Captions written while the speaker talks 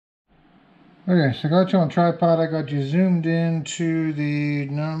Okay, so I got you on tripod. I got you zoomed in to the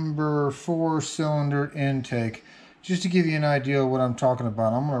number 4 cylinder intake. Just to give you an idea of what I'm talking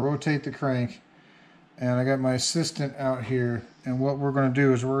about. I'm going to rotate the crank, and I got my assistant out here. And what we're going to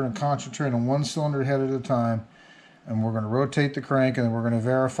do is we're going to concentrate on one cylinder head at a time. And we're going to rotate the crank, and then we're going to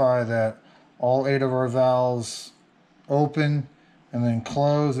verify that all 8 of our valves open and then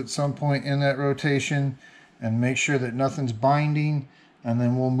close at some point in that rotation, and make sure that nothing's binding, and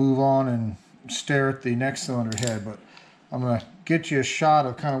then we'll move on and stare at the next cylinder head. But I'm going to get you a shot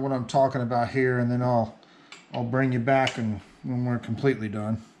of kind of what I'm talking about here, and then I'll bring you back and when we're completely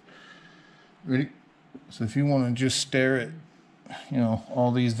done. Ready? So if you want to just stare at, you know,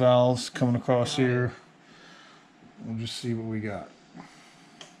 all these valves coming across here, we'll just see what we got.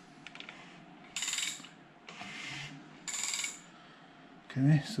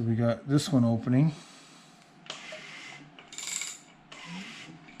 Okay, so we got this one opening.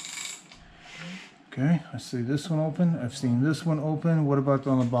 Okay, I see this one open. I've seen this one open. What about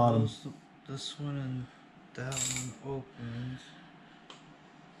on the bottom? This one and that one opened.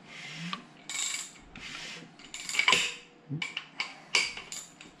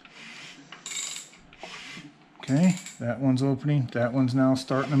 Okay, that one's opening. That one's now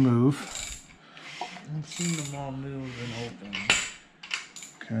starting to move. I've seen them all move and open.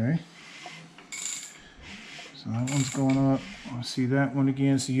 Okay. So that one's going up. I see that one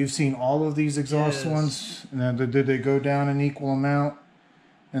again. So you've seen all of these exhaust ones. Now, did they go down an equal amount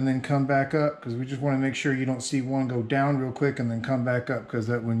and then come back up? Because we just want to make sure you don't see one go down real quick and then come back up, because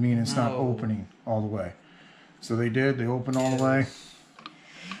that would mean it's not opening all the way. So they did. They opened all the way.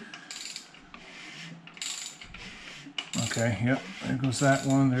 Okay, yep. There goes that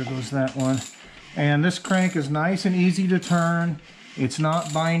one. There goes that one. And this crank is nice and easy to turn. It's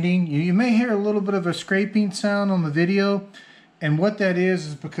not binding. You may hear a little bit of a scraping sound on the video, and what that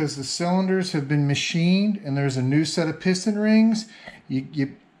is because the cylinders have been machined and there's a new set of piston rings.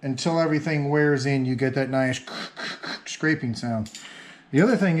 Until everything wears in, you get that nice scraping sound. The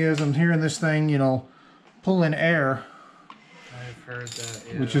other thing is I'm hearing this thing, you know, pull in air. I've heard that,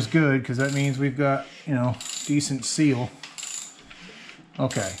 yeah. Which is good, because that means we've got, you know, decent seal.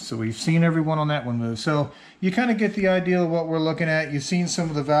 Okay, so we've seen everyone on that one move. So you kind of get the idea of what we're looking at. You've seen some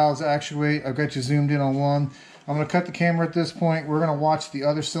of the valves actuate. I've got you zoomed in on one. I'm going to cut the camera at this point. We're going to watch the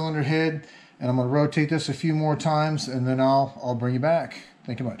other cylinder head, and I'm going to rotate this a few more times, and then I'll bring you back.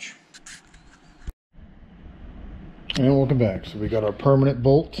 Thank you much. And welcome back. So we got our permanent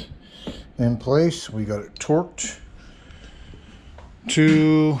bolt in place. We got it torqued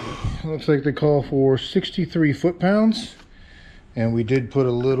to, looks like they call for 63 foot-pounds. And we did put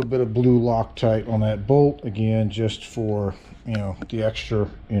a little bit of blue Loctite on that bolt, again, just for, you know, the extra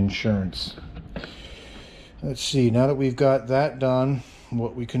insurance. Let's see, now that we've got that done,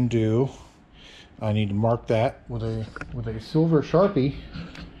 what we can do, I need to mark that with a silver Sharpie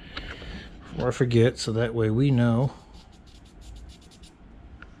before I forget, so that way we know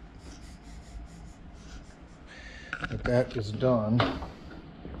that that is done.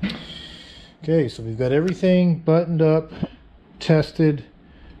 Okay, so we've got everything buttoned up, tested,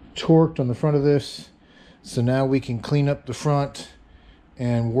 torqued on the front of this. So now we can clean up the front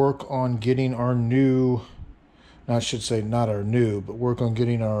and work on getting our new, I should say not our new, but work on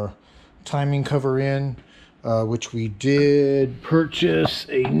getting our timing cover in, which we did purchase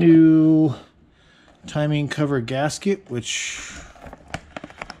a new timing cover gasket, which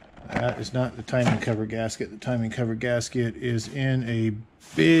that is not the timing cover gasket. The timing cover gasket is in a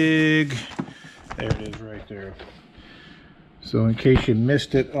big, there it is right there. So in case you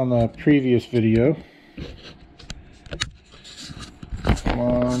missed it on the previous video, come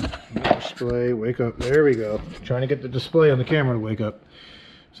on, display, wake up, there we go. Trying to get the display on the camera to wake up.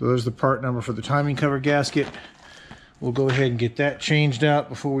 So there's the part number for the timing cover gasket. We'll go ahead and get that changed out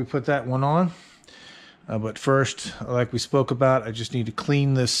before we put that one on. But first, like we spoke about, I just need to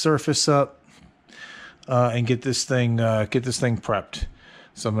clean this surface up and get this thing prepped.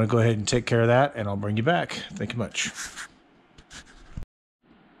 So I'm going to go ahead and take care of that, and I'll bring you back. Thank you much.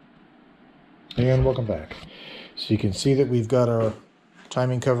 And welcome back. So you can see that we've got our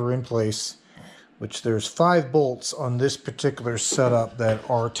timing cover in place, which there's 5 bolts on this particular setup that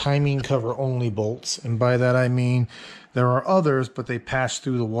are timing cover only bolts. And by that I mean there are others, but they pass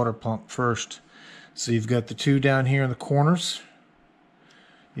through the water pump first. So you've got the 2 down here in the corners.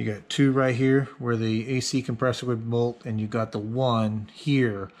 You got 2 right here where the AC compressor would bolt, and you got the 1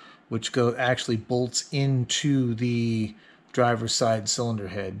 here which actually bolts into the driver's side cylinder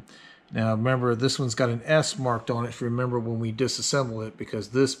head. Now remember, this one's got an S marked on it, if you remember when we disassemble it, because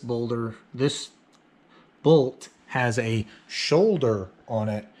this bolt has a shoulder on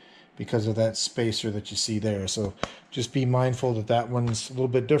it, because of that spacer that you see there. So just be mindful that that one's a little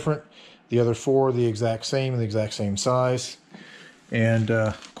bit different. The other 4 are the exact same size. And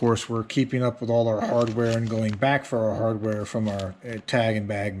of course, we're keeping up with all our hardware and going back for our hardware from our tag and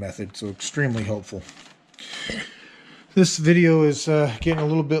bag method. So extremely helpful. This video is getting a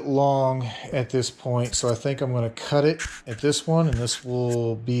little bit long at this point, so I think I'm going to cut it at this one, and this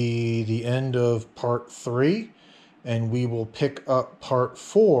will be the end of part 3, and we will pick up part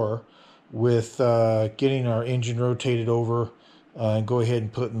 4 with getting our engine rotated over and go ahead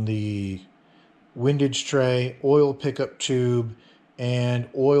and put in the windage tray, oil pickup tube, and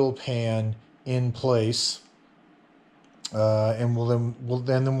oil pan in place. And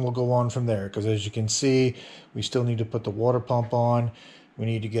we'll go on from there, because as you can see, we still need to put the water pump on. We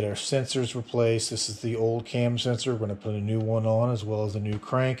need to get our sensors replaced. This is the old cam sensor. We're going to put a new one on, as well as a new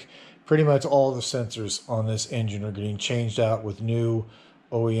crank. Pretty much all the sensors on this engine are getting changed out with new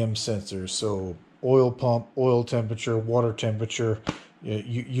OEM sensors. So oil pump, oil temperature, water temperature,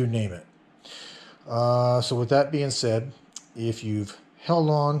 you name it. So with that being said, if you've held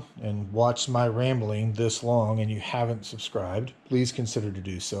on and watched my rambling this long and you haven't subscribed, please consider to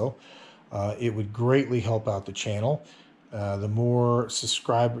do so. It would greatly help out the channel. The more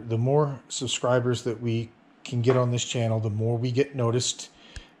subscribers that we can get on this channel, the more we get noticed.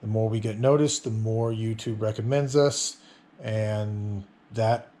 The more we get noticed, the more YouTube recommends us, and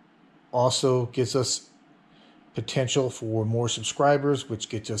that also gives us potential for more subscribers, which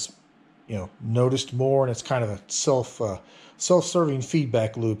gets us, noticed more, and it's kind of a self-serving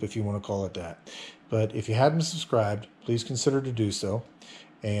feedback loop, if you want to call it that. But if you haven't subscribed, please consider to do so,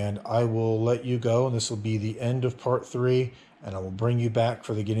 and I will let you go, and this will be the end of part 3, and I will bring you back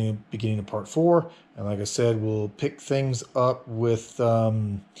for the beginning of part 4. And like I said, we'll pick things up with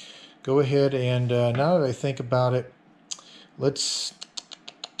go ahead and now that I think about it,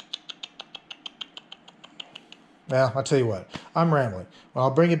 I'll tell you what, I'm rambling. Well,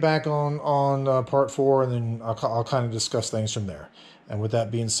 I'll bring it back on part 4, and then I'll kind of discuss things from there. And with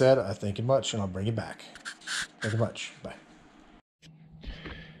that being said, I thank you much, and I'll bring you back. Thank you much. Bye.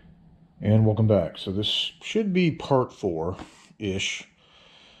 And welcome back. So this should be part 4-ish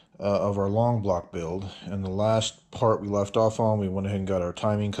of our long block build. And the last part we left off on, we went ahead and got our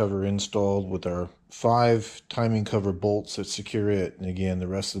timing cover installed with our 5 timing cover bolts that secure it. And again, the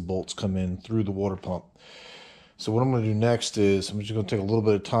rest of the bolts come in through the water pump. So what I'm going to do next is I'm just going to take a little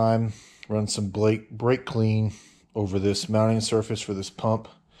bit of time, run some brake clean over this mounting surface for this pump.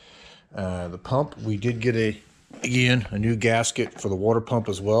 The pump, we did get a new gasket for the water pump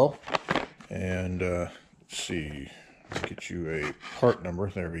as well. And let's see, let's get you a part number.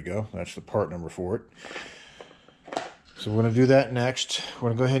 There we go. That's the part number for it. So we're going to do that next. We're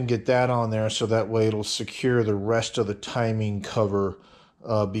going to go ahead and get that on there, so that way it'll secure the rest of the timing cover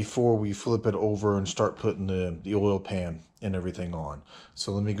before we flip it over and start putting the oil pan and everything on.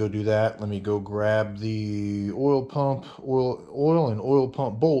 So let me go do that. Let me go grab the oil and oil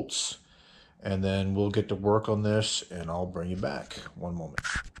pump bolts, and then we'll get to work on this, and I'll bring you back. One moment.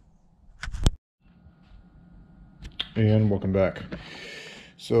 And welcome back.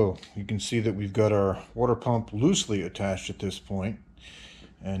 So you can see that we've got our water pump loosely attached at this point.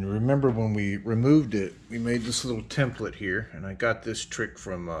 And remember, when we removed it, we made this little template here, and I got this trick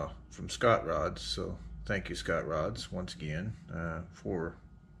from Scott Rods. So thank you, Scott Rods, once again, for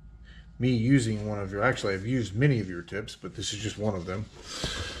me using one of your. Actually, I've used many of your tips, but this is just one of them.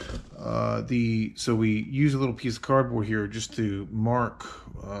 So we use a little piece of cardboard here just to mark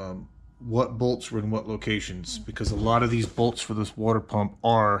what bolts were in what locations, because a lot of these bolts for this water pump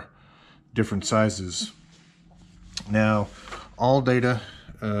are different sizes. Now, all data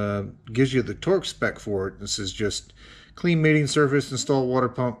gives you the torque spec for it. This is just clean mating surface, install water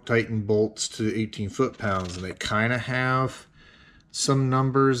pump, tighten bolts to 18 foot-pounds, and they kind of have some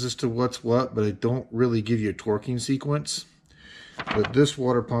numbers as to what's what, but it don't really give you a torquing sequence. But this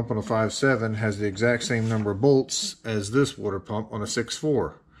water pump on a 5.7 has the exact same number of bolts as this water pump on a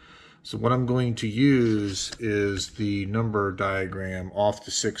 6.4. So what I'm going to use is the number diagram off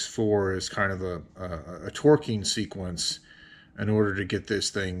the 6.4 as kind of a torquing sequence in order to get this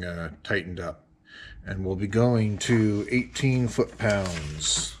thing tightened up. And we'll be going to 18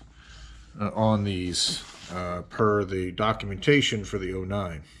 foot-pounds on these per the documentation for the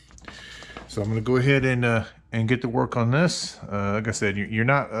 09. So I'm going to go ahead and get to work on this. Like I said, you're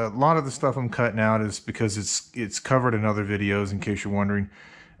not, a lot of the stuff I'm cutting out is because it's covered in other videos, in case you're wondering.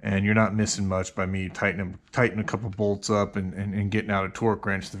 And you're not missing much by me tightening a couple bolts up and getting out a torque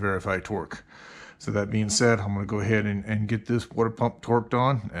wrench to verify torque. So that being said, I'm going to go ahead and get this water pump torqued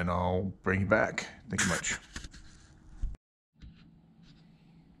on, and I'll bring you back. Thank you much.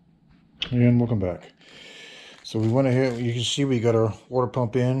 And welcome back. So we went ahead, you can see we got our water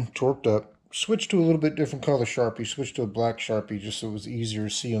pump in, torqued up, switched to a little bit different color Sharpie, switched to a black Sharpie just so it was easier to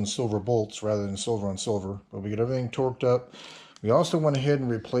see on silver bolts rather than silver on silver. But we got everything torqued up. We also went ahead and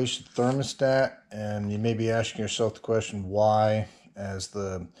replaced the thermostat, and you may be asking yourself the question why, as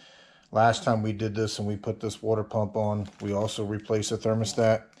the last time we did this and we put this water pump on, we also replaced the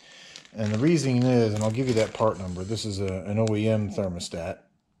thermostat. And the reason is, and I'll give you that part number, this is an OEM thermostat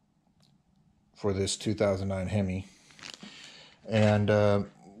for this 2009 Hemi. And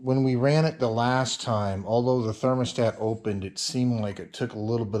when we ran it the last time, although the thermostat opened, it seemed like it took a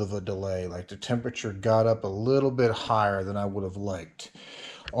little bit of a delay. Like the temperature got up a little bit higher than I would have liked.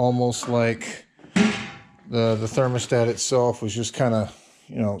 Almost like the thermostat itself was just kind of,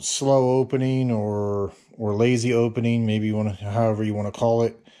 you know, slow opening or lazy opening, maybe however you want to call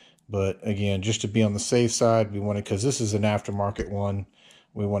it. But again, just to be on the safe side, we wanted, because this is an aftermarket one,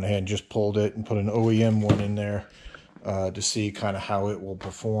 we went ahead and just pulled it and put an OEM one in there to see kind of how it will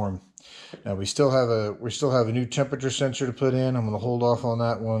perform. Now we still have a new temperature sensor to put in. I'm going to hold off on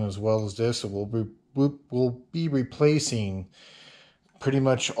that one as well as this. So we'll be replacing pretty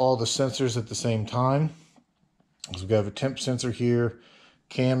much all the sensors at the same time. So we have a temp sensor here,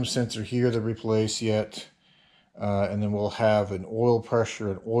 cam sensor here to replace yet, and then we'll have an oil pressure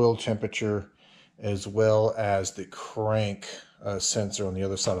and oil temperature, as well as the crank sensor on the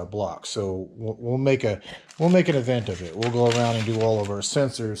other side of the block. So we'll make an event of it. We'll go around and do all of our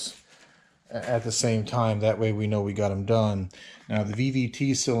sensors at the same time. That way we know we got them done. Now the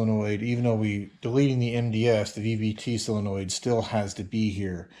VVT solenoid, even though we deleting the MDS, the VVT solenoid still has to be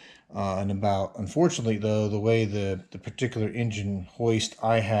here. Unfortunately though, the way the particular engine hoist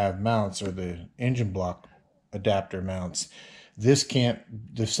I have mounts, or the engine block adapter mounts,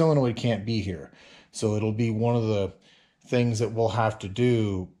 the solenoid can't be here. So it'll be one of the things that we'll have to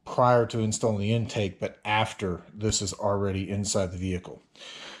do prior to installing the intake, but after this is already inside the vehicle.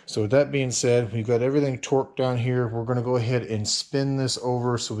 So with that being said, we've got everything torqued down here. We're going to go ahead and spin this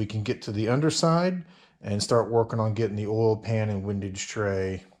over so we can get to the underside and start working on getting the oil pan and windage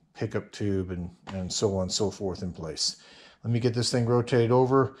tray, pickup tube, and so on and so forth in place. Let me get this thing rotated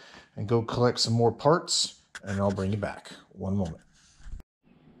over and go collect some more parts, and I'll bring you back. One moment.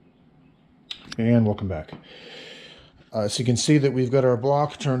 And welcome back. So you can see that we've got our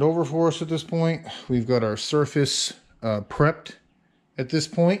block turned over for us at this point. We've got our surface prepped at this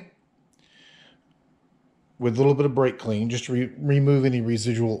point with a little bit of brake clean, just to remove any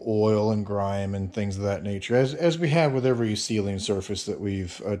residual oil and grime and things of that nature, as we have with every sealing surface that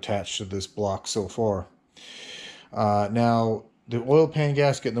we've attached to this block so far. Now, the oil pan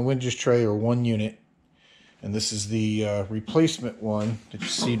gasket and the windage tray are one unit, and this is the replacement one that you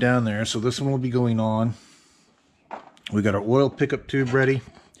see down there. So this one will be going on. We got our oil pickup tube ready.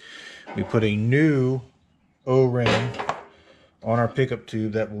 We put a new O-ring on our pickup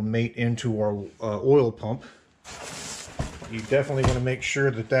tube that will mate into our oil pump. You definitely want to make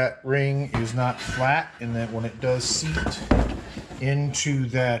sure that that ring is not flat, and that when it does seat into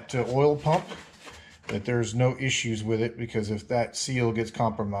that oil pump, that there's no issues with it, because if that seal gets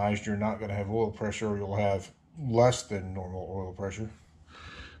compromised, you're not going to have oil pressure, or you'll have less than normal oil pressure.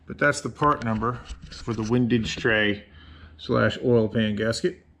 But that's the part number for the windage tray / oil pan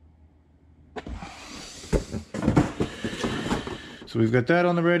gasket. So we've got that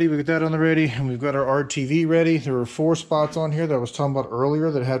on the ready, and we've got our RTV ready. There are 4 spots on here that I was talking about earlier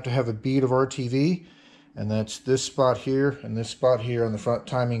that have to have a bead of RTV, and that's this spot here and this spot here on the front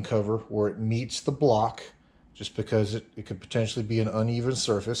timing cover where it meets the block, just because it could potentially be an uneven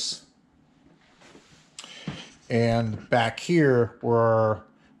surface. And back here where our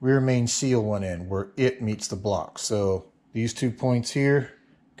rear main seal went in, where it meets the block. So these 2 points here,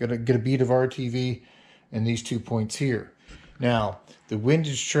 get a bead of RTV, and these 2 points here. Now, the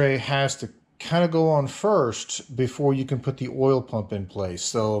windage tray has to kind of go on first before you can put the oil pump in place.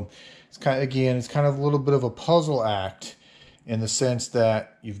 So it's kind of a little bit of a puzzle act, in the sense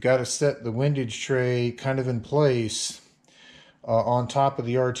that you've got to set the windage tray kind of in place on top of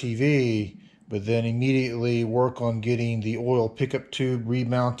the RTV, but then immediately work on getting the oil pickup tube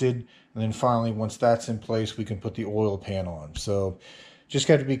remounted, and then finally, once that's in place, we can put the oil pan on. So just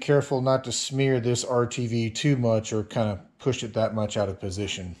got to be careful not to smear this RTV too much, or kind of push it that much out of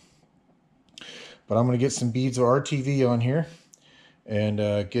position. But I'm going to get some beads of RTV on here and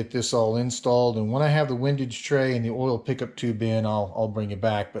get this all installed. And when I have the windage tray and the oil pickup tube in, I'll bring it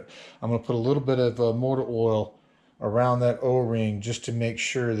back. But I'm going to put a little bit of motor oil around that O-ring, just to make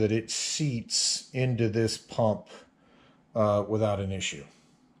sure that it seats into this pump without an issue.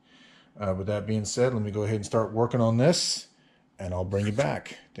 With that being said, let me go ahead and start working on this, and I'll bring you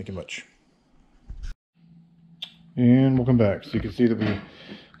back. Thank you much. And welcome back. So you can see that we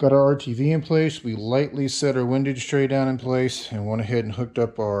got our RTV in place. We lightly set our windage tray down in place and went ahead and hooked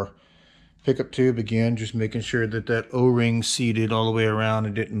up our pickup tube again, just making sure that that O-ring seated all the way around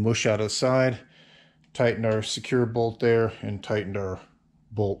and didn't mush out of the side. Tightened our secure bolt there and tightened our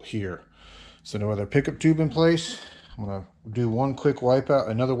bolt here. So now with our pickup tube in place, I'm gonna do one quick wipeout,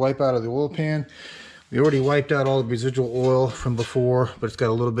 another wipeout of the oil pan. We already wiped out all the residual oil from before, but it's got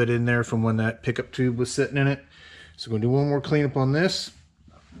a little bit in there from when that pickup tube was sitting in it. So we're gonna do one more cleanup on this,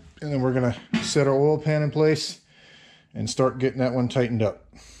 and then we're gonna set our oil pan in place and start getting that one tightened up.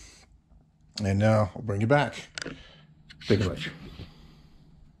 And now I'll bring you back. Thank you much.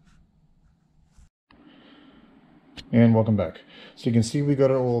 And welcome back. So you can see we got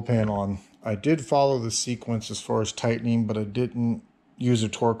our oil pan on. I did follow the sequence as far as tightening, but I didn't use a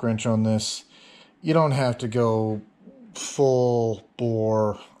torque wrench on this. You don't have to go full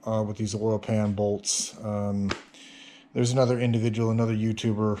bore with these oil pan bolts. There's another individual, another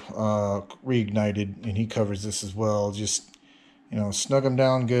YouTuber, Reignited, and he covers this as well. Just, you know, snug them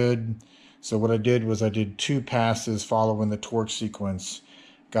down good. So what I did was I did 2 passes following the torque sequence.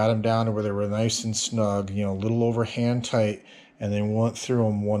 Got them down to where they were nice and snug, you know, a little over hand tight, and then went through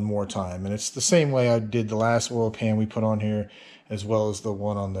them one more time. And it's the same way I did the last oil pan we put on here, as well as the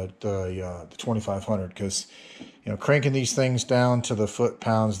one on the 2500, because, you know, cranking these things down to the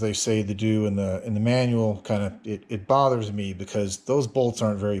foot-pounds they say to do in the manual, kind of it bothers me, because those bolts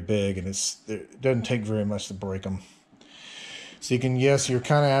aren't very big, and it doesn't take very much to break them. So you can, yes, you're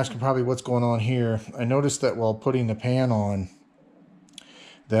kind of asking probably what's going on here. I noticed that while putting the pan on,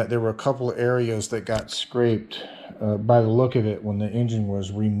 that there were a couple of areas that got scraped by the look of it when the engine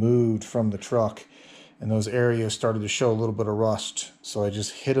was removed from the truck, and those areas started to show a little bit of rust. So I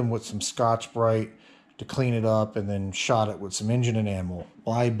just hit them with some Scotch-Brite to clean it up, and then shot it with some engine enamel.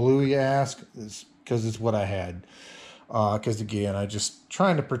 Why blue, you ask? It's because it's what I had. Because again, I just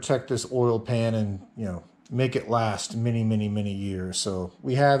trying to protect this oil pan and, you know, make it last many, many, many years. So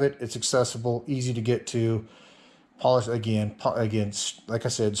we have it. It's accessible, easy to get to. Polish again, like I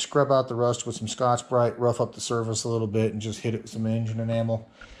said, scrub out the rust with some Scotch-Brite, rough up the surface a little bit, and just hit it with some engine enamel.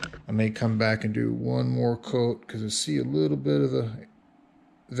 I may come back and do one more coat because I see a little bit of the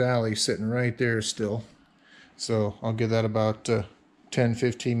valley sitting right there still. So I'll give that about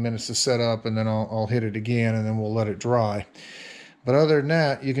 10-15 minutes to set up, and then I'll hit it again, and then we'll let it dry. But other than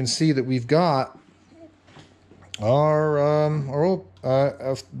that, you can see that we've got the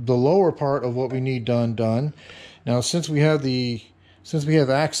lower part of what we need done. Now, since we have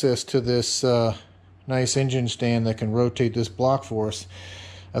access to this nice engine stand that can rotate this block for us,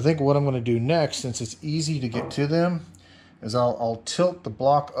 I think what I'm going to do next, since it's easy to get to them, is I'll tilt the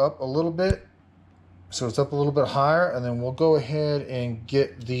block up a little bit, so it's up a little bit higher, and then we'll go ahead and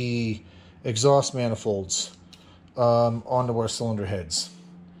get the exhaust manifolds onto our cylinder heads,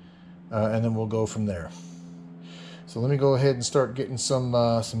 and then we'll go from there. So let me go ahead and start getting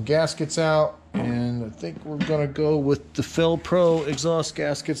some gaskets out, and I think we're gonna go with the Fel Pro exhaust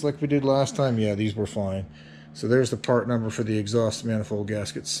gaskets like we did last time. Yeah, these were fine. So there's the part number for the exhaust manifold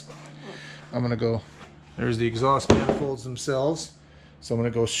gaskets. There's the exhaust manifolds themselves. So I'm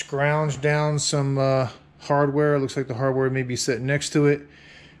gonna go scrounge down some hardware. It looks like the hardware may be sitting next to it,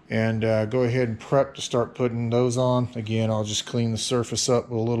 and go ahead and prep to start putting those on. Again, I'll just clean the surface up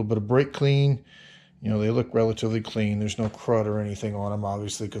with a little bit of brake clean. You know, they look relatively clean. There's no crud or anything on them,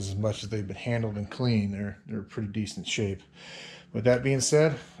 obviously, because as much as they've been handled and clean, they're pretty decent shape. With that being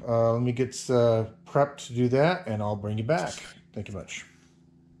said, let me get prepped to do that, and I'll bring you back. Thank you much.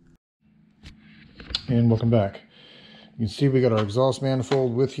 And welcome back. You can see we got our exhaust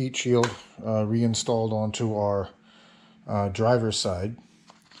manifold with heat shield reinstalled onto our driver's side.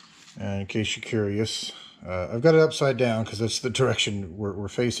 And in case you're curious, I've got it upside down because that's the direction we're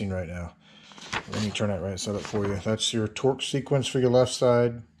facing right now. Let me turn that right side up for you. That's your torque sequence for your left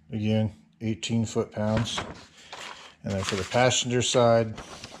side. Again, 18 foot-pounds. And then for the passenger side,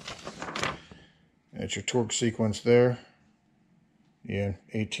 that's your torque sequence there. Again,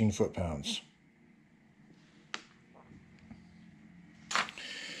 18 foot-pounds.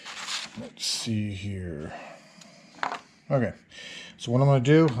 Let's see here. Okay, so what I'm going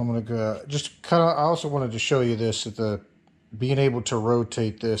to do, I'm going to just kind of, I also wanted to show you this, being able to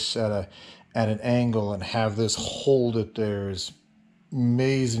rotate this at an angle and have this hold it there is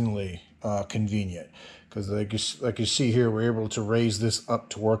amazingly convenient, because like you see here, we're able to raise this up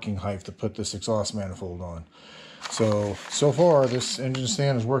to working height to put this exhaust manifold on. So far this engine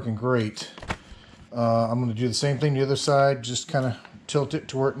stand is working great. I'm going to do the same thing the other side, just kind of tilt it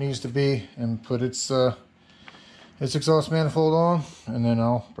to where it needs to be and put its exhaust manifold on, and then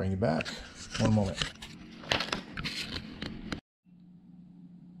I'll bring you back. One moment.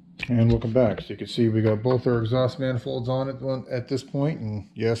 And welcome back. So you can see we got both our exhaust manifolds on at this point, and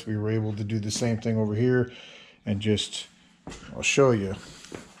yes, we were able to do the same thing over here, and just I'll show you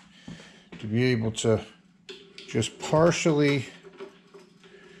to be able to just partially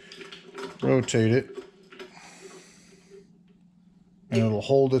rotate it, and it'll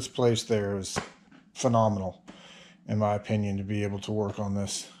hold its place there. Is phenomenal, in my opinion, to be able to work on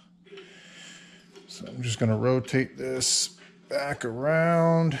this. So I'm just going to rotate this back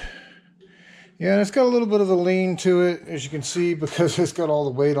around. Yeah, and it's got a little bit of a lean to it, as you can see, because it's got all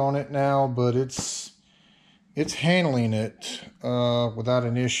the weight on it now, but it's handling it without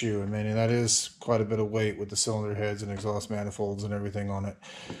an issue. I mean, that is quite a bit of weight with the cylinder heads and exhaust manifolds and everything on it.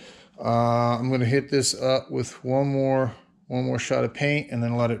 I'm going to hit this up with one more shot of paint and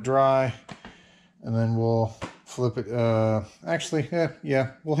then let it dry, and then we'll flip it. Actually,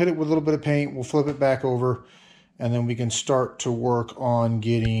 yeah, we'll hit it with a little bit of paint. We'll flip it back over, and then we can start to work on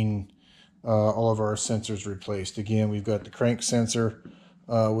getting all of our sensors replaced. Again, we've got the crank sensor,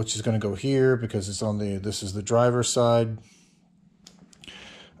 which is going to go here because it's on this is the driver's side.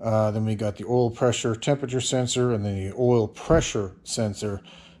 Then we got the oil pressure temperature sensor, and then the oil pressure sensor,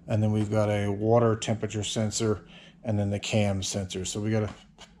 and then we've got a water temperature sensor, and then the cam sensor. So we got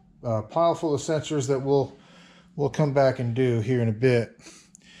a pile full of sensors that we'll come back and do here in a bit.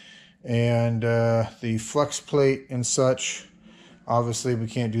 And the flex plate and such, obviously we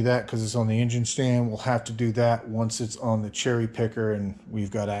can't do that because it's on the engine stand. We'll have to do that once it's on the cherry picker and we've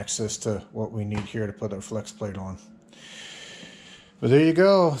got access to what we need here to put our flex plate on. But there you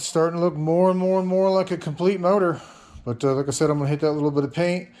go. It's starting to look more and more and more like a complete motor. But like I said, I'm going to hit that little bit of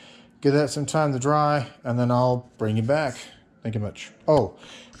paint, give that some time to dry, and then I'll bring you back. Thank you much. Oh,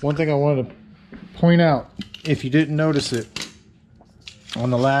 one thing I wanted to point out, if you didn't notice it on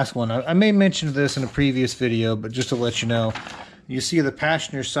the last one, I may mention this in a previous video, but just to let you know, you see the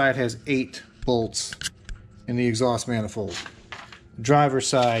passenger side has 8 bolts in the exhaust manifold. The driver's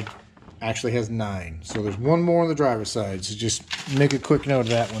side actually has 9. So there's one more on the driver's side. So just make a quick note of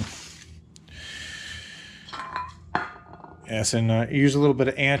that one. Yes, and use a little bit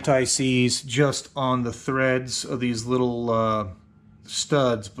of anti-seize just on the threads of these little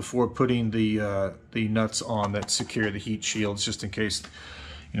studs before putting the nuts on that secure the heat shields, just in case,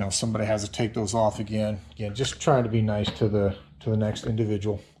 you know, somebody has to take those off again. Again, just trying to be nice to the next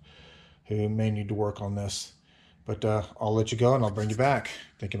individual who may need to work on this. But I'll let you go and I'll bring you back.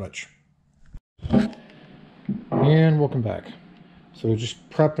 Thank you much. And welcome back. So we're just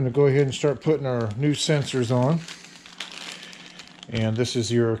prepping to go ahead and start putting our new sensors on. And this is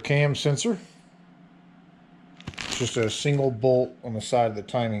your cam sensor. Just a single bolt on the side of the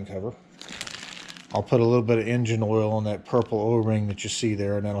timing cover. I'll put a little bit of engine oil on that purple O-ring that you see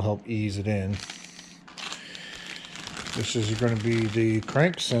there, and that'll help ease it in. This is going to be the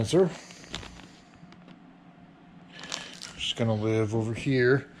crank sensor. Just going to live over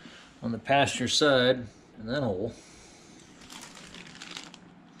here on the passenger side in that hole.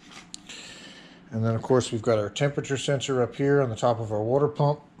 And then of course we've got our temperature sensor up here on the top of our water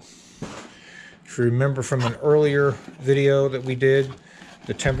pump. If you remember from an earlier video that we did,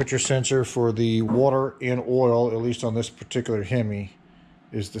 the temperature sensor for the water and oil, at least on this particular Hemi,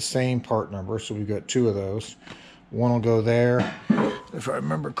 is the same part number. So we've got 2 of those. One will go there. If I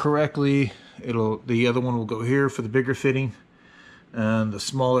remember correctly, the other one will go here for the bigger fitting. And the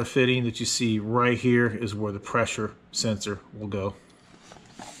smaller fitting that you see right here is where the pressure sensor will go.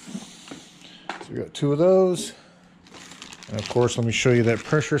 So we got 2 of those. And of course, let me show you that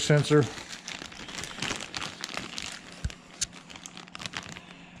pressure sensor.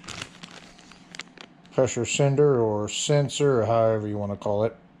 Pressure sender or sensor, or however you want to call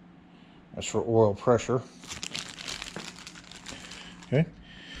it. That's for oil pressure. Okay.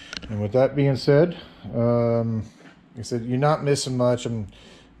 And with that being said, like I said, you're not missing much. I'm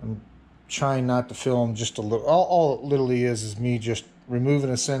trying not to film just a little. All it literally is me just removing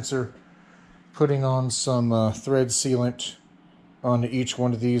a sensor, putting on some thread sealant onto each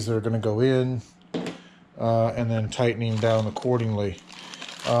one of these that are going to go in, and then tightening down accordingly.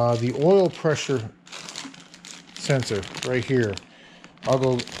 The oil pressure sensor right here, I'll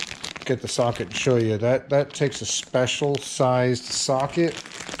go get the socket and show you. That takes a special sized socket.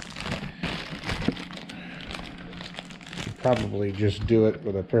 You could probably just do it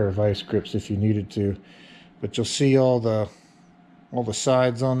with a pair of vice grips if you needed to, but you'll see all the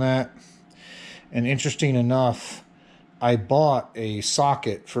sides on that. And interesting enough, I bought a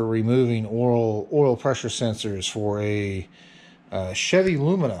socket for removing oil pressure sensors for a Chevy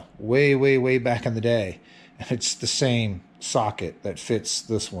Lumina way back in the day. And it's the same socket that fits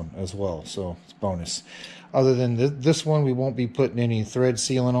this one as well, so it's bonus. Other than this one, we won't be putting any thread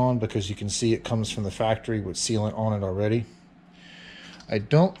sealant on because you can see it comes from the factory with sealant on it already. I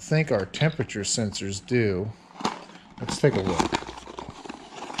don't think our temperature sensors do. Let's take a look.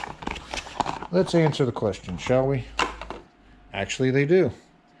 Let's answer the question, shall we? Actually, they do.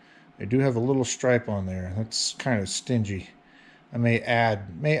 They do have a little stripe on there. That's kind of stingy. I may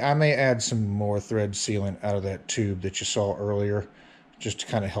add some more thread sealant out of that tube that you saw earlier, just to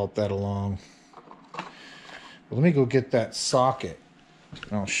kind of help that along. But let me go get that socket,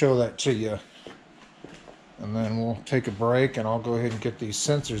 and I'll show that to you. And then we'll take a break, and I'll go ahead and get these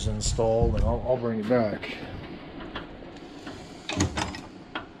sensors installed, and I'll bring you back.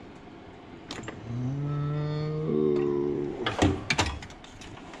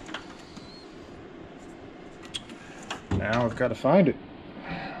 Now I've got to find it.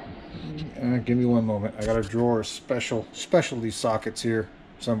 Give me one moment. I got a drawer of specialty sockets here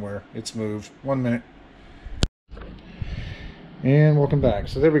somewhere. It's moved. 1 minute. And welcome back.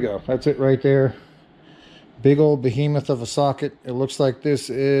 So there we go. That's it right there. Big old behemoth of a socket. It looks like this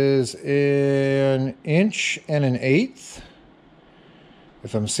is 1 1/8 inches.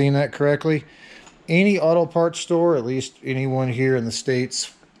 If I'm seeing that correctly. Any auto parts store, at least anyone here in the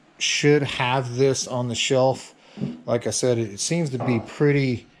States, should have this on the shelf. Like I said, it seems to be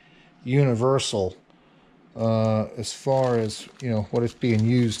pretty universal as far as, you know, what it's being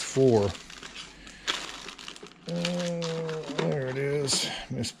used for. There it is.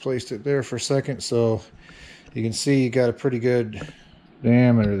 Misplaced it there for a second. So you can see you got a pretty good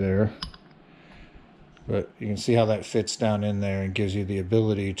diameter there. But you can see how that fits down in there and gives you the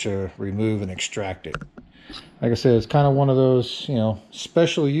ability to remove and extract it. Like I said, it's kind of one of those, you know,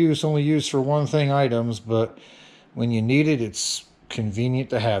 special use, only used for one thing items, but when you need it, it's convenient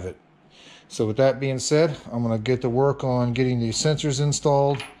to have it. So with that being said, I'm going to get to work on getting these sensors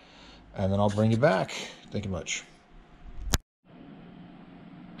installed, and then I'll bring you back. Thank you much.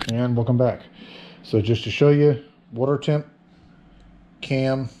 And welcome back. So just to show you, water temp,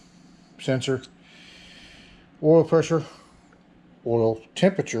 cam, sensor, oil pressure, oil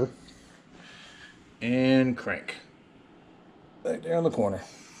temperature, and crank. Right there in the corner.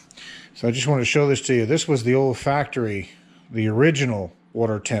 So I just want to show this to you. This was the old factory, the original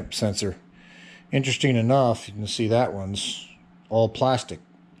water temp sensor. Interesting enough, you can see that one's all plastic.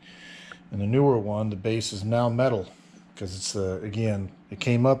 And the newer one, the base is now metal. Because it's, again, it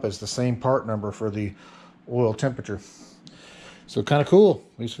came up as the same part number for the oil temperature. So kind of cool.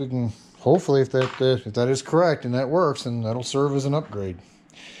 At least we can, hopefully, if that is correct and that works, then that'll serve as an upgrade.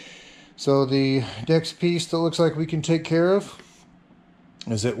 So the next piece that looks like we can take care of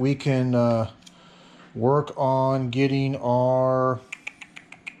is that we can work on getting our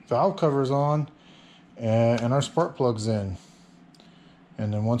valve covers on and our spark plugs in.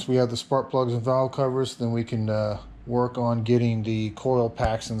 And then once we have the spark plugs and valve covers, then we can work on getting the coil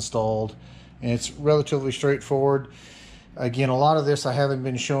packs installed. And it's relatively straightforward. Again, a lot of this I haven't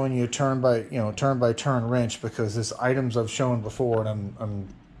been showing you turn by turn wrench, because this items I've shown before, and I'm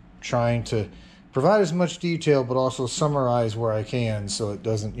trying to provide as much detail but also summarize where I can, so it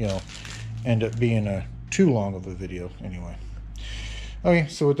doesn't, you know, end up being too long of a video anyway. Okay,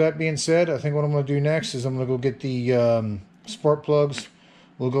 so with that being said, I think what I'm going to do next is I'm going to go get the spark plugs.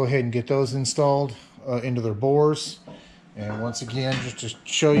 We'll go ahead and get those installed into their bores. And once again, just to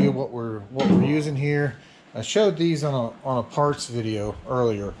show you what we're using here, I showed these on a parts video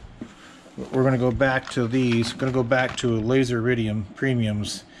earlier. We're going to go back to these. Going to go back to laser iridium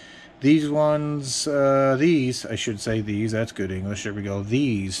premiums. These ones, I should say these, that's good English, there we go,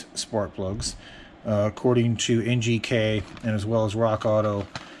 these spark plugs, according to NGK and as well as Rock Auto.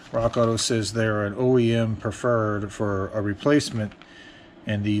 Rock Auto says they're an OEM preferred for a replacement,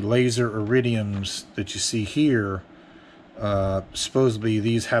 and the laser iridiums that you see here, supposedly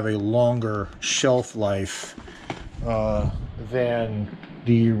these have a longer shelf life than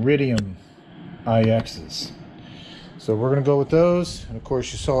the iridium IXs. So we're going to go with those, and of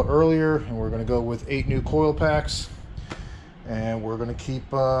course you saw it earlier, and we're going to go with 8 new coil packs, and we're going to keep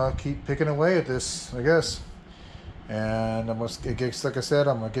picking away at this, I guess. And I'm going to, like I said,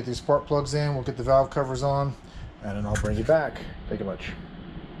 I'm going to get these spark plugs in, we'll get the valve covers on, and then I'll bring you back. Thank you much.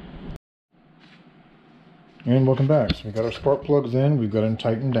 And welcome back. So we got our spark plugs in, we've got them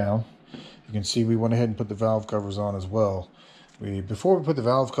tightened down. You can see we went ahead and put the valve covers on as well. Before we put the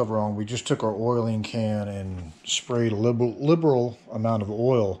valve cover on, we just took our oiling can and sprayed a liberal amount of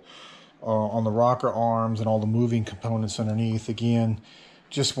oil on the rocker arms and all the moving components underneath. Again,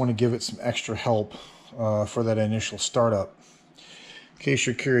 just want to give it some extra help for that initial startup. In case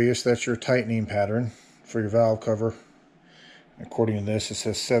you're curious, that's your tightening pattern for your valve cover. According to this, it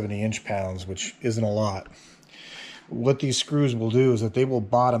says 70 inch-pounds, which isn't a lot. What these screws will do is that they will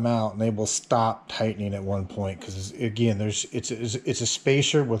bottom out and they will stop tightening at one point, because again, it's a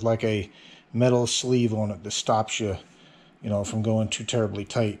spacer with like a metal sleeve on it that stops you, from going too terribly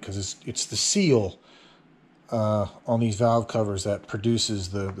tight, because it's the seal on these valve covers that produces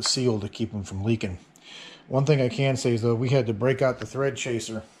the seal to keep them from leaking. One thing I can say is, though, we had to break out the thread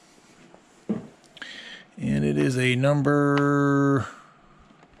chaser, and it is a number,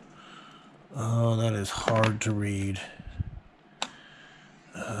 oh, that is hard to read.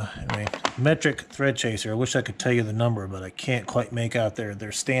 Anyway, metric thread chaser. I wish I could tell you the number, but I can't quite make out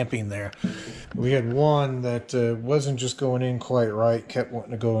their stamping there. We had one that wasn't just going in quite right, kept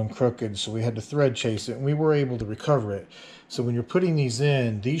wanting to go in crooked, so we had to thread chase it, and we were able to recover it. So when you're putting these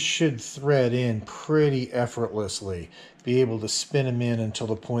in, these should thread in pretty effortlessly. Be able to spin them in until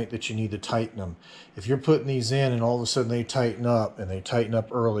the point that you need to tighten them. If you're putting these in and all of a sudden they tighten up, and they tighten up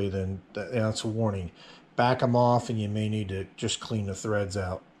early, then that's a warning. Back them off, and you may need to just clean the threads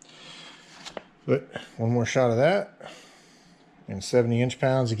out. But one more shot of that. And 70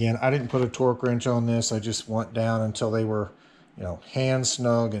 inch-pounds. Again, I didn't put a torque wrench on this. I just went down until they were, hand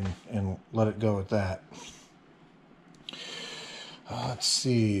snug, and let it go at that. Let's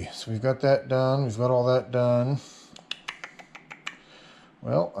see. So we've got that done. We've got all that done.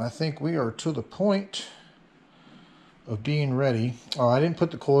 Well, I think we are to the point of being ready. Oh, I didn't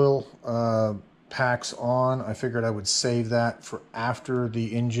put the coil packs on. I figured I would save that for after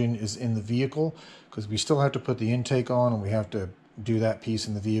the engine is in the vehicle, because we still have to put the intake on, and we have to do that piece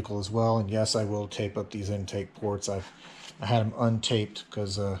in the vehicle as well. And yes, I will tape up these intake ports. I had them untaped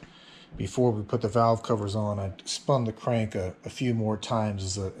because before we put the valve covers on, I spun the crank a few more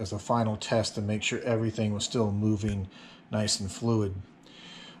times as a final test to make sure everything was still moving nice and fluid.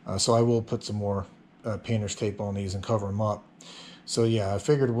 So I will put some more painter's tape on these and cover them up. So yeah, I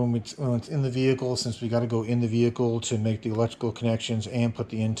figured when it's in the vehicle, since we got to go in the vehicle to make the electrical connections and put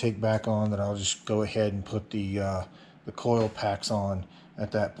the intake back on, that I'll just go ahead and put the coil packs on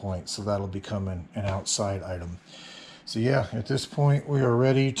at that point. So that'll become an outside item. So yeah, at this point we are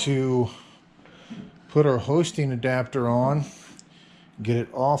ready to put our hoisting adapter on, get it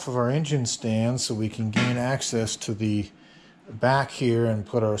off of our engine stand so we can gain access to the back here and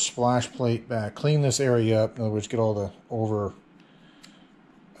put our splash plate back. Clean this area up. In other words, get all the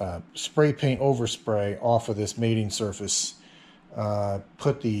spray paint overspray off of this mating surface.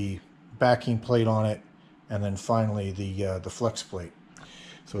 Put the backing plate on it, and then finally the flex plate.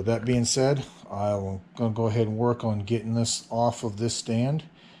 So with that being said, I'm going to go ahead and work on getting this off of this stand,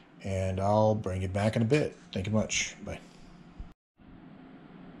 and I'll bring you back in a bit. Thank you much. Bye.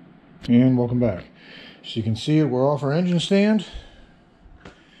 And welcome back. So you can see we're off our engine stand.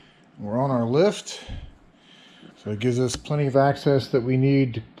 We're on our lift. So it gives us plenty of access that we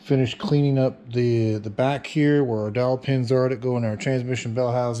need to finish cleaning up the back here where our dowel pins are that go in our transmission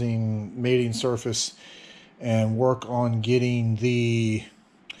bell housing mating surface, and work on getting the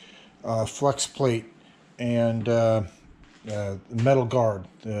flex plate and metal guard.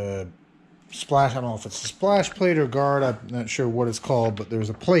 The splash, I don't know if it's a splash plate or guard, I'm not sure what it's called, but there's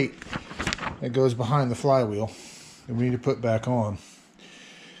a plate that goes behind the flywheel that we need to put back on.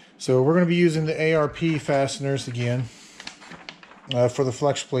 So we're going to be using the ARP fasteners again for the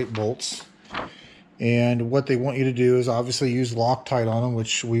flex plate bolts. And what they want you to do is obviously use Loctite on them,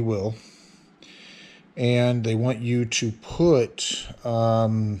 which we will. And they want you to put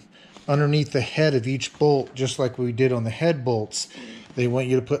underneath the head of each bolt, just like we did on the head bolts, they want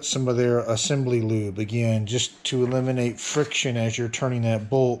you to put some of their assembly lube, again, just to eliminate friction as you're turning that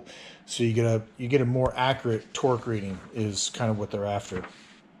bolt, so you get a more accurate torque reading, is kind of what they're after.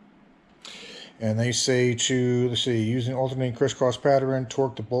 And they say to, let's see, using alternating crisscross pattern,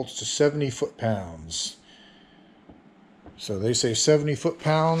 torque the bolts to 70 foot-pounds. So they say 70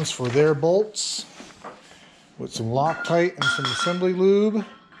 foot-pounds for their bolts, with some Loctite and some assembly lube.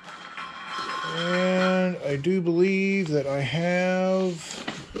 And I do believe that I'll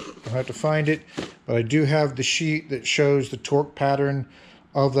have to find it, but I do have the sheet that shows the torque pattern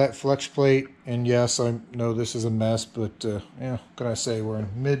of that flex plate. And yes, I know this is a mess, but yeah, what can I say? We're in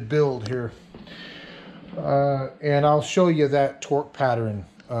mid-build here. And I'll show you that torque pattern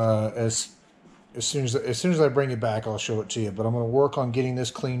as soon as I bring it back. I'll show it to you. But I'm going to work on getting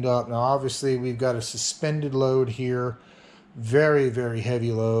this cleaned up. Now, obviously, we've got a suspended load here, very, very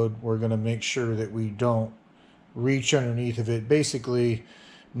heavy load. We're going to make sure that we don't reach underneath of it. Basically,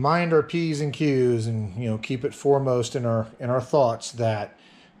 mind our P's and Q's, and keep it foremost in our thoughts that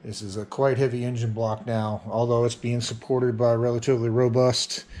this is a quite heavy engine block now, although it's being supported by a relatively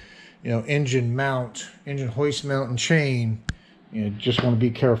robust engine hoist mount and chain. You just want to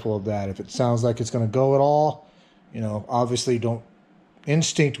be careful of that. If it sounds like it's going to go at all, obviously don't.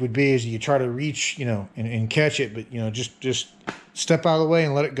 Instinct would be is you try to reach, and catch it, but just step out of the way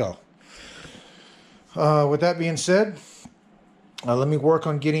and let it go. With that being said, let me work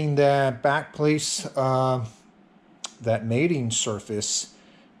on getting that back place, that mating surface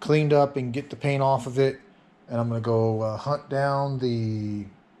cleaned up and get the paint off of it. And I'm going to go hunt down the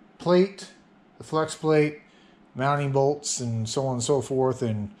plate, the flex plate, mounting bolts, and so on and so forth.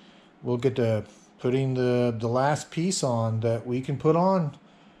 And we'll get to putting the last piece on that we can put on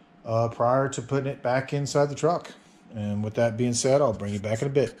prior to putting it back inside the truck. And with that being said, I'll bring you back in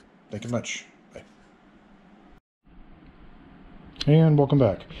a bit. Thank you much. Bye. And welcome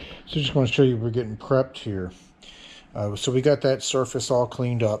back. So just want to show you we're getting prepped here. So we got that surface all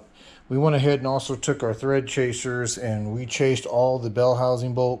cleaned up. We went ahead and also took our thread chasers and we chased all the bell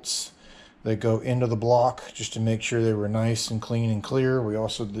housing bolts that go into the block just to make sure they were nice and clean and clear. We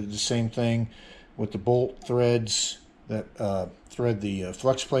also did the same thing with the bolt threads that thread the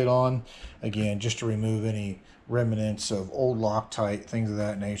flex plate on. Again, just to remove any remnants of old Loctite, things of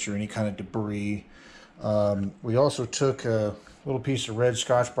that nature, any kind of debris. We also took a little piece of red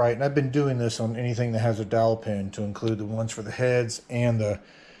Scotch-Brite, and I've been doing this on anything that has a dowel pin to include the ones for the heads and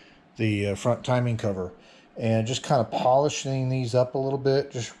the front timing cover, and just kind of polishing these up a little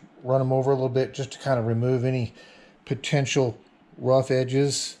bit, just run them over a little bit just to kind of remove any potential rough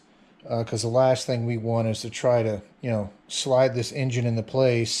edges, because the last thing we want is to try to slide this engine into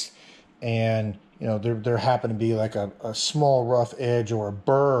place and there happen to be like a small rough edge or a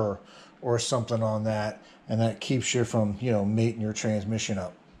burr or something on that, and that keeps you from mating your transmission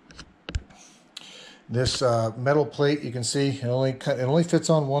up. This metal plate, you can see it only fits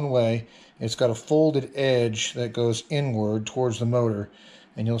on one way. It's got a folded edge that goes inward towards the motor,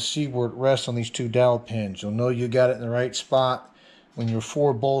 and you'll see where it rests on these two dowel pins. You'll know you got it in the right spot when your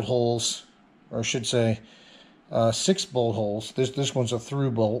 4 bolt holes, or I should say 6 bolt holes. This one's a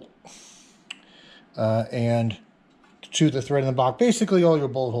through bolt, and to the thread in the block. Basically, all your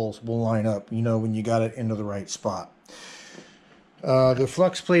bolt holes will line up. When you got it into the right spot. The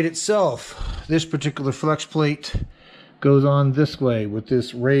flex plate itself, this particular flex plate goes on this way with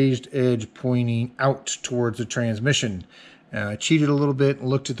this raised edge pointing out towards the transmission. I cheated a little bit and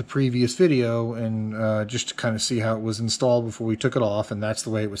looked at the previous video and just to kind of see how it was installed before we took it off, and that's the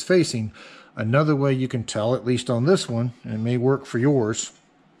way it was facing. Another way you can tell, at least on this one, and it may work for yours,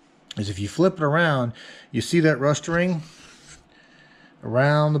 is if you flip it around, you see that rust ring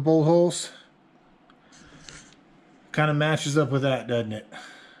around the bolt holes? Kind of matches up with that, doesn't it?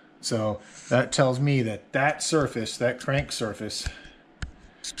 So that tells me that that surface, that crank surface,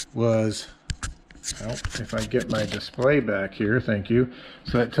 was, well, if I get my display back here, thank you.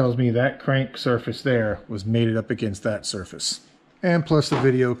 So that tells me that crank surface there was mated up against that surface. And plus the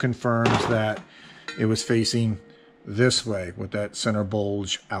video confirms that it was facing this way with that center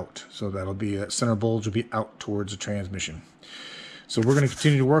bulge out. So that'll be, that center bulge will be out towards the transmission. So we're going to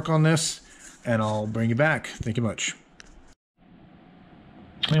continue to work on this, and I'll bring you back. Thank you much.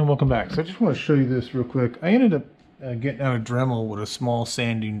 And welcome back. So I just want to show you this real quick. I ended up getting out a Dremel with a small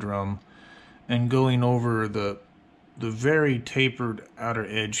sanding drum and going over the very tapered outer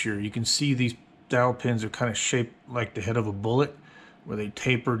edge here. You can see these dowel pins are kind of shaped like the head of a bullet, where they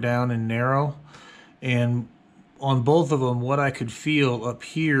taper down and narrow. And on both of them, what I could feel up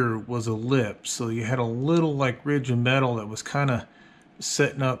here was a lip. So you had a little like ridge of metal that was kind of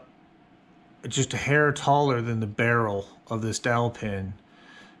setting up just a hair taller than the barrel of this dowel pin.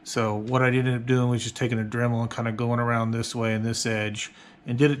 So what I ended up doing was just taking a Dremel and kind of going around this way and this edge,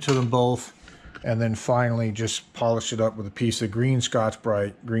 and did it to them both, and then finally just polished it up with a piece of green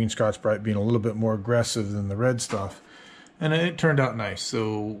Scotch-Brite, being a little bit more aggressive than the red stuff, and it turned out nice.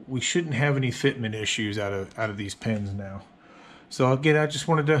 So we shouldn't have any fitment issues out of these pins now. So again, I just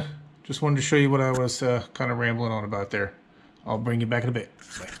wanted to show you what I was kind of rambling on about there. I'll bring you back in a bit.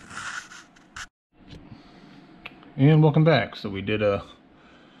 Bye. And welcome back. So we did a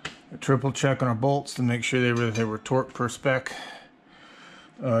triple check on our bolts to make sure they were torque per spec.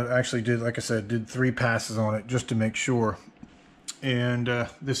 Actually did, like I said, did 3 passes on it just to make sure. And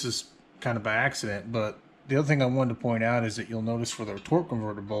this is kind of by accident, but the other thing I wanted to point out is that you'll notice for the torque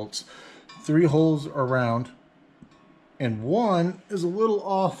converter bolts, 3 holes are round and 1 is a little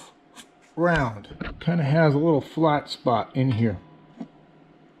off round. Kind of has a little flat spot in here.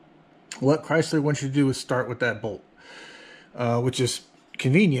 What Chrysler wants you to do is start with that bolt, which is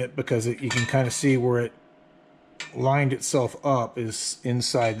convenient because you can kind of see where it lined itself up is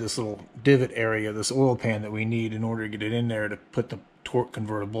inside this little divot area, this oil pan that we need in order to get it in there to put the torque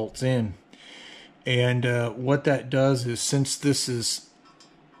converter bolts in. And what that does is, since this is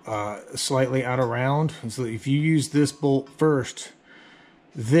slightly out of round, so if you use this bolt first,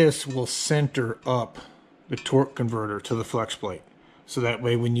 this will center up the torque converter to the flex plate. So that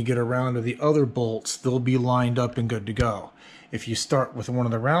way when you get around to the other bolts, they'll be lined up and good to go. If you start with one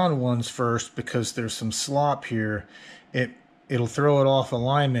of the round ones first, because there's some slop here, it'll throw it off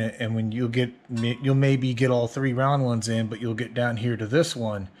alignment, and when you'll maybe get all 3 round ones in, but you'll get down here to this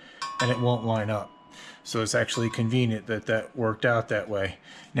one and it won't line up. So it's actually convenient that that worked out that way.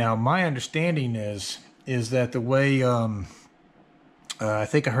 Now my understanding is that the way I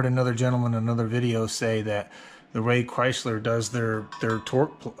think I heard another gentleman in another video say that the way Chrysler does their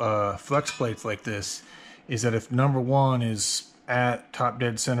torque flex plates like this is that if number 1 is at top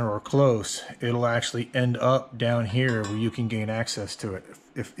dead center or close, it'll actually end up down here where you can gain access to it.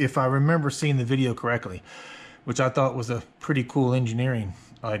 If I remember seeing the video correctly, which I thought was a pretty cool engineering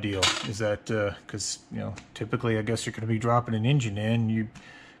ideal, is that because typically I guess you're going to be dropping an engine in, you're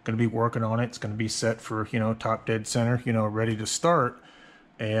going to be working on it, it's going to be set for top dead center, ready to start,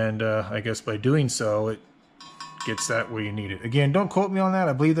 and I guess by doing so it gets that where you need it. Again, don't quote me on that.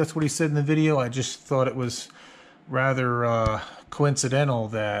 I believe that's what he said in the video. I just thought it was rather coincidental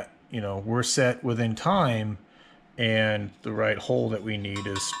that we're set within time and the right hole that we need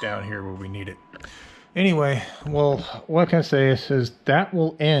is down here where we need it. Anyway, well, what can I say is that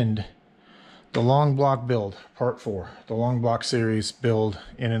will end the long block build, part 4, the long block series build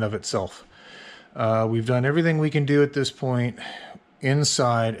in and of itself. We've done everything we can do at this point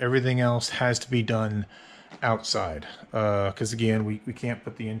inside. Everything else has to be done outside, because again, we can't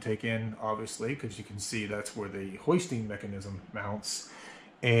put the intake in, obviously, because you can see that's where the hoisting mechanism mounts,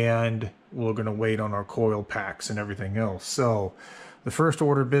 and we're going to wait on our coil packs and everything else. So the first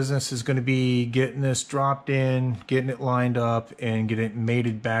order of business is going to be getting this dropped in, getting it lined up, and getting it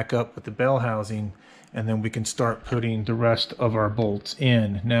mated back up with the bell housing, and then we can start putting the rest of our bolts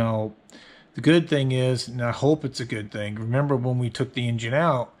in. Now, the good thing is, and I hope it's a good thing, remember when we took the engine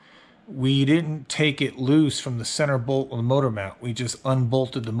out, we didn't take it loose from the center bolt of the motor mount. We just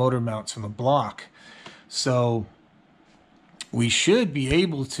unbolted the motor mounts from the block. So we should be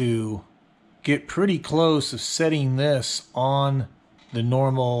able to get pretty close to setting this on the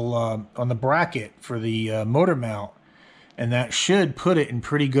normal, on the bracket for the motor mount. And that should put it in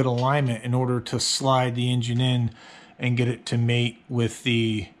pretty good alignment in order to slide the engine in and get it to mate with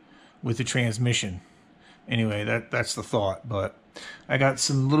the transmission. Anyway, that's the thought, but I got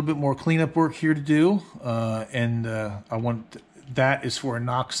some little bit more cleanup work here to do, and I want that is for a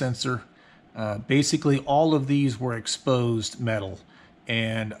knock sensor. Basically, all of these were exposed metal,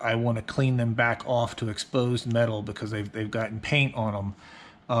 and I want to clean them back off to exposed metal because they've gotten paint on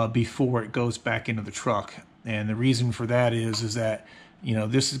them before it goes back into the truck. And the reason for that is that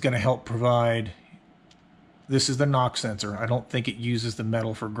this is going to help provide. This is the knock sensor. I don't think it uses the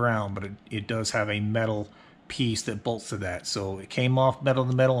metal for ground, but it does have a metal piece that bolts to that. So it came off metal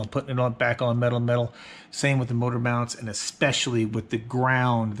to metal and putting it back on metal to metal. Same with the motor mounts, and especially with the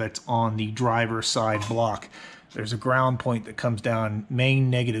ground that's on the driver's side block. There's a ground point that comes down main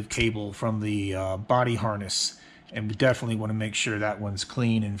negative cable from the body harness, and we definitely want to make sure that one's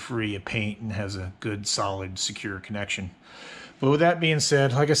clean and free of paint and has a good, solid, secure connection. But with that being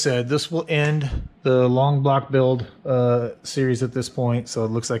said, like I said, this will end the long block build series at this point. So it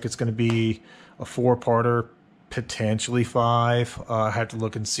looks like it's going to be a 4-parter, potentially 5. I have to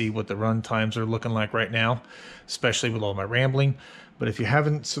look and see what the run times are looking like right now, especially with all my rambling. But if you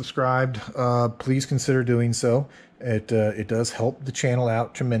haven't subscribed, please consider doing so. It does help the channel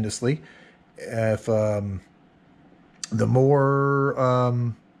out tremendously. If the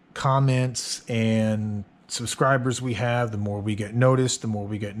more comments and subscribers we have, the more we get noticed. The more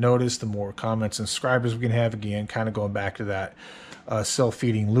we get noticed, the more comments and subscribers we can have. Again, kind of going back to that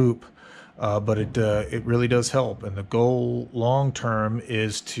self-feeding loop. But it really does help. And the goal long term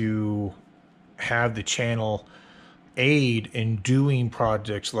is to have the channel aid in doing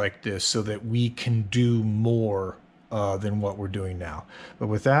projects like this so that we can do more than what we're doing now. But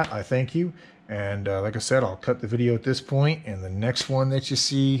with that, I thank you. And like I said, I'll cut the video at this point, and the next one that you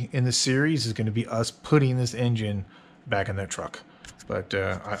see in the series is going to be us putting this engine back in that truck. But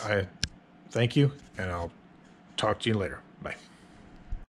I thank you, and I'll talk to you later. Bye.